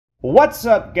What's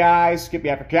up, guys? Skippy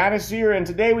Africanus here, and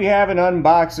today we have an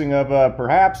unboxing of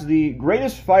perhaps the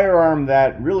greatest firearm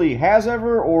that really has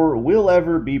ever or will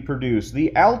ever be produced,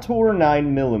 the Altor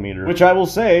 9mm, which I will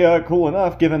say, cool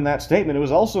enough, given that statement, it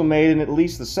was also made in at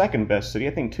least the second best city.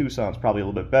 I think Tucson's probably a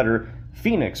little bit better.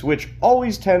 Phoenix, which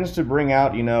always tends to bring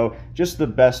out, just the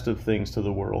best of things to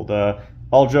the world.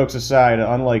 All jokes aside,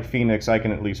 unlike Phoenix, I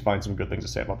can at least find some good things to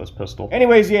say about this pistol.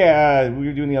 Anyways, yeah, we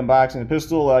were doing the unboxing of the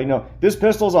pistol. This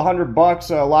pistol's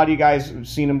 $100. A lot of you guys have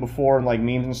seen them before in like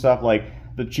memes and stuff, like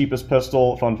the cheapest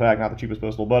pistol. Fun fact, not the cheapest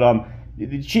pistol, but I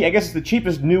guess it's the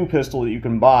cheapest new pistol that you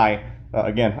can buy.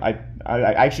 Again, I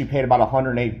actually paid about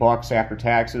 $108 after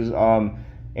taxes.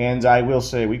 And I will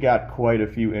say we got quite a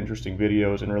few interesting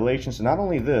videos in relation to not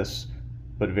only this,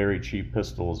 but very cheap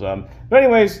pistols. But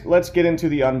anyways, let's get into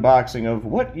the unboxing of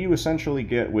what you essentially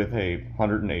get with a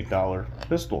 $108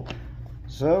 pistol.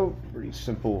 So, pretty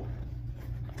simple.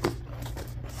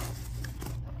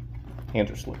 Hands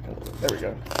are slipping a little bit.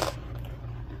 There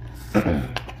we go.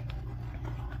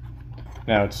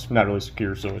 Now, it's not really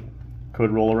secure, so it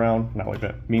could roll around. Not like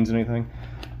that means anything.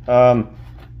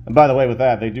 And by the way, with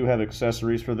that, they do have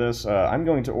accessories for this. I'm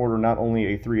going to order not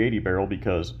only a 380 barrel,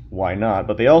 because why not,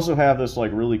 but they also have this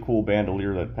like really cool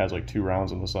bandolier that has like 2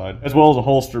 rounds on the side, as well as a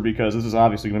holster, because this is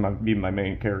obviously going to be my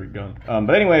main carry gun.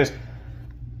 But anyways,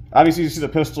 obviously you see the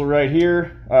pistol right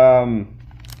here. You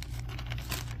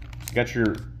got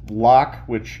your lock,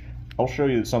 which I'll show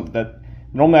you something that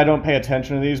normally I don't pay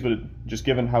attention to these, but just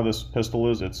given how this pistol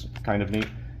is, it's kind of neat.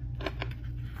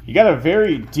 You got a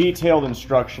very detailed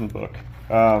instruction book.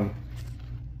 I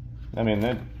mean,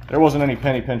 there wasn't any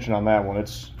penny pinching on that one.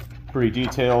 It's pretty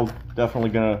detailed. Definitely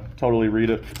gonna totally read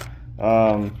it.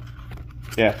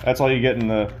 Yeah, that's all you get in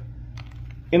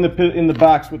the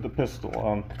box with the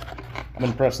pistol. I'm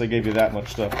impressed they gave you that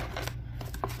much stuff.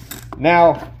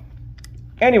 Now,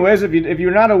 anyways, if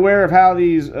you're not aware of how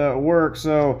these work,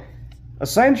 so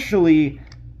essentially,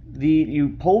 you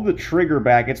pull the trigger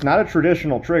back. It's not a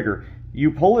traditional trigger. You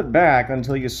pull it back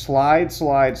until you slide,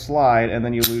 and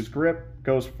then you lose grip,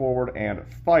 goes forward, and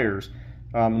fires.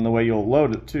 And the way you'll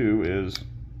load it, too, is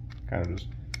kind of just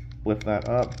lift that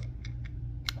up,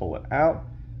 pull it out.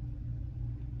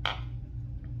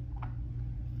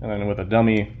 And then with a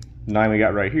dummy 9 we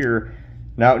got right here.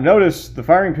 Now, notice the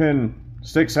firing pin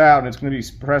sticks out, and it's going to be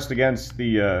pressed against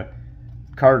the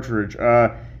cartridge.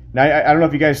 Now, I don't know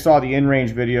if you guys saw the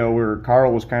in-range video where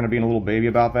Carl was kind of being a little baby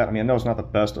about that. I mean, I know it's not the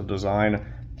best of design.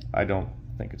 I don't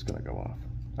think it's going to go off.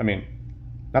 I mean,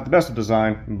 not the best of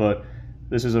design, but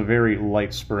this is a very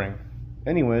light spring.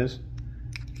 Anyways,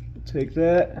 take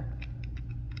that.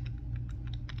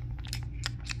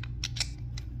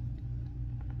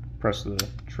 Press the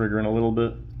trigger in a little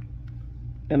bit.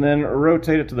 And then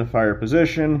rotate it to the fire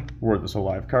position. Were this a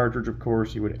live cartridge, of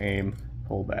course, you would aim,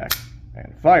 pull back,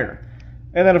 and fire.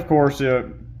 And then, of course,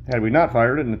 had we not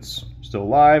fired it and it's still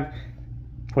live,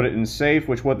 put it in safe,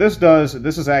 which what this does,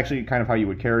 this is actually kind of how you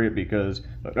would carry it, because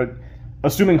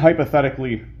assuming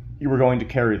hypothetically you were going to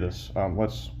carry this,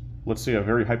 let's see a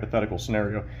very hypothetical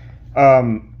scenario.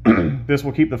 This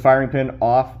will keep the firing pin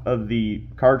off of the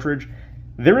cartridge.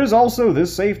 There is also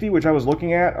this safety, which I was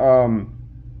looking at.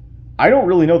 I don't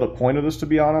really know the point of this, to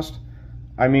be honest.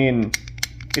 I mean,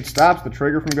 it stops the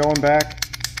trigger from going back.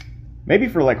 Maybe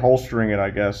for like holstering it, I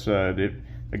guess.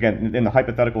 Again, in the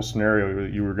hypothetical scenario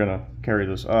you were gonna carry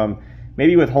this,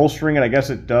 maybe with holstering it, I guess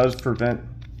it does prevent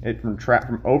it from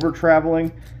over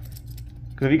traveling.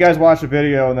 Because if you guys watch the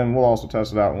video, and then we'll also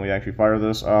test it out when we actually fire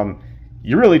this,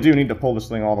 you really do need to pull this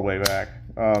thing all the way back.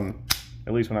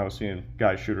 At least when I was seeing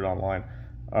guys shoot it online.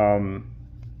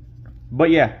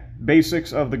 But yeah,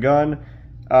 basics of the gun.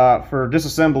 For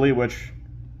disassembly, which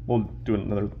we'll do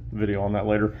another video on that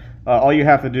later. All you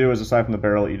have to do is, aside from the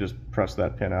barrel, you just press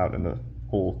that pin out, and the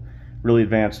whole really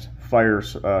advanced fire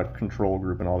control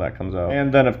group and all that comes out.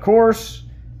 And then, of course,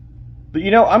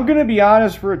 I'm going to be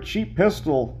honest, for a cheap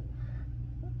pistol,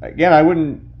 again,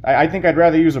 I think I'd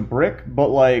rather use a brick, but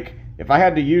like, if I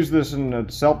had to use this in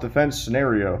a self-defense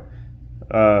scenario,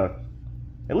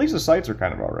 at least the sights are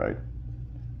kind of all right.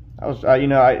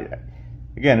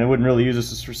 Again, I wouldn't really use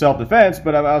this for self-defense,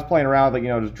 but I was playing around, like,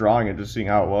 just drawing it, just seeing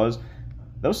how it was.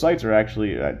 Those sights are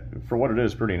actually, for what it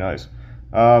is, pretty nice.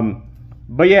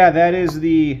 But yeah, that is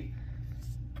the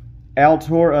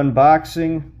Altor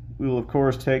unboxing. We will, of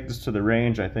course, take this to the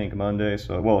range, I think, Monday.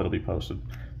 So, well, it'll be posted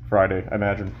Friday, I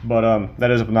imagine. But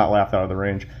that is if I'm not laughed out of the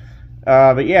range.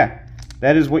 But yeah,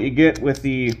 that is what you get with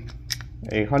a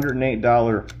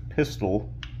 $108 pistol.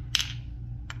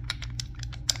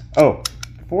 Oh,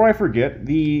 before I forget,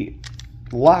 the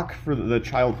lock for the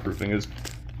child proofing is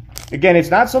Again, it's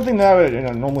not something that I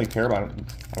would normally care about.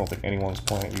 I don't think anyone's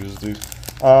plant uses these.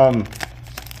 I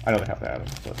know they have to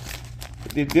have them,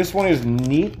 but this one is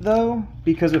neat though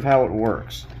because of how it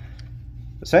works.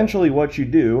 Essentially, what you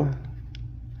do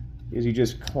is you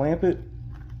just clamp it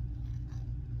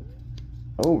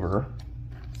over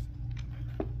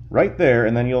right there,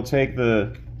 and then you'll take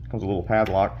comes a little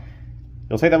padlock.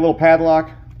 You'll take that little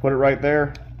padlock, put it right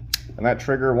there, and that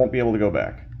trigger won't be able to go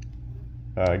back.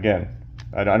 Again,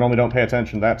 I normally don't pay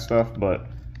attention to that stuff, but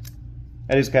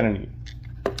that is kind of neat.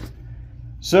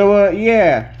 So,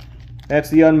 yeah, that's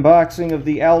the unboxing of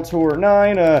the Altor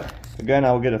 9. Again,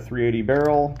 I'll get a 380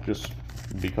 barrel, just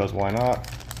because why not,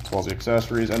 as well as the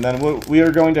accessories. And then we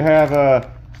are going to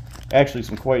have actually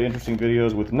some quite interesting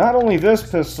videos with not only this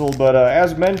pistol, but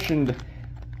as mentioned,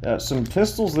 some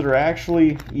pistols that are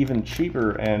actually even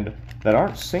cheaper and that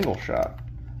aren't single shot.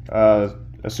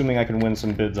 Assuming I can win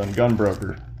some bids on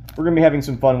Gunbroker. We're going to be having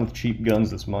some fun with cheap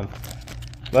guns this month.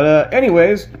 But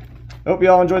anyways, hope you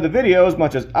all enjoyed the video as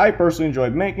much as I personally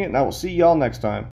enjoyed making it, and I will see y'all next time.